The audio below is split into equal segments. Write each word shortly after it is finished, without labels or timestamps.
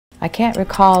I can't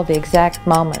recall the exact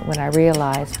moment when I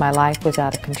realized my life was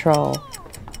out of control,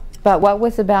 but what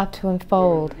was about to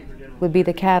unfold would be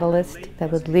the catalyst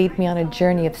that would lead me on a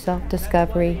journey of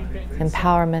self-discovery,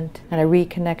 empowerment, and a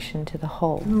reconnection to the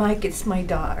whole. Mike, it's my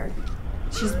daughter.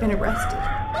 She's been arrested.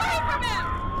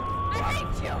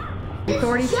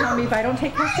 Authorities tell me if I don't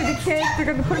take custody of the kids, they're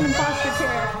going to put them in foster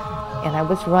care. And I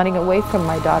was running away from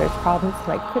my daughter's problems,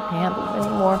 and I couldn't handle them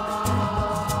anymore.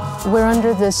 We're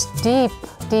under this deep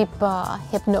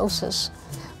hypnosis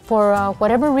for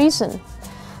whatever reason.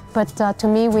 But to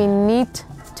me, we need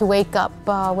to wake up.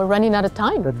 We're running out of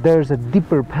time. That there's a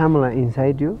deeper Pamela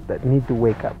inside you that need to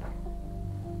wake up.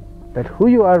 That who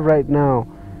you are right now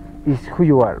is who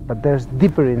you are, but there's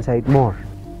deeper inside more.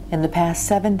 In the past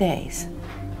 7 days,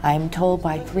 I am told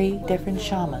by 3 different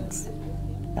shamans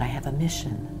that I have a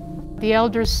mission. The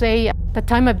elders say the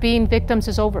time of being victims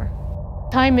is over.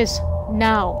 Time is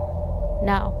now,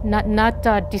 not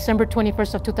December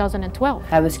 21st of 2012.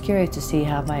 I was curious to see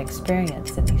how my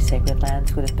experience in these sacred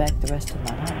lands would affect the rest of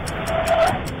my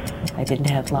life. I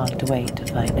didn't have long to wait to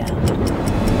find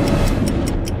out.